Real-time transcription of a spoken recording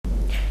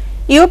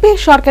UP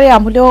সরকারের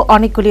আমলেও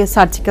অনেকগুলি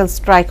সার্জিক্যাল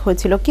স্ট্রাইক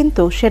হয়েছিল,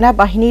 কিন্তু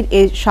সেনাবাহিনীর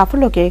এই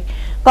সাফল্যকে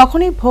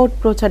কখনোই ভোট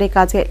প্রচারে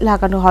কাজে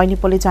লাগানো হয়নি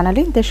বলে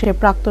জানালেন দেশের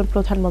প্রাক্তন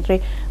প্রধানমন্ত্রী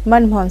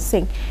মনমোহন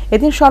সিং।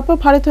 এদিন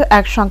সর্বভারতীয়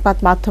এক সংবাদ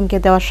মাধ্যমকে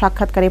দেওয়া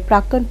সাক্ষাৎকারে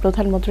প্রাক্তন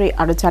প্রধানমন্ত্রী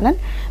আরও জানান,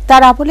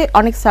 তার আমলে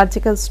অনেক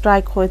সার্জিক্যাল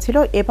স্ট্রাইক হয়েছিল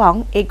এবং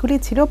এগুলি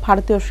ছিল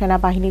ভারতীয়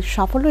সেনাবাহিনীর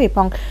সাফল্য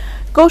এবং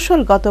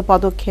কৌশলগত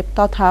পদক্ষেপ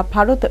তথা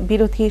ভারত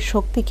বিরোধী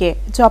শক্তিকে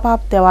জবাব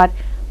দেওয়ার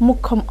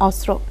মোক্ষম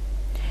অস্ত্র।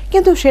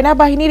 কিন্তু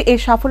সেনাবাহিনীর এই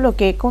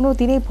সাফল্যকে কোনো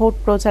দিনই ভোট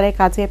প্রচারের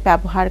কাজে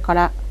ব্যবহার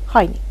করা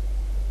হয়নি।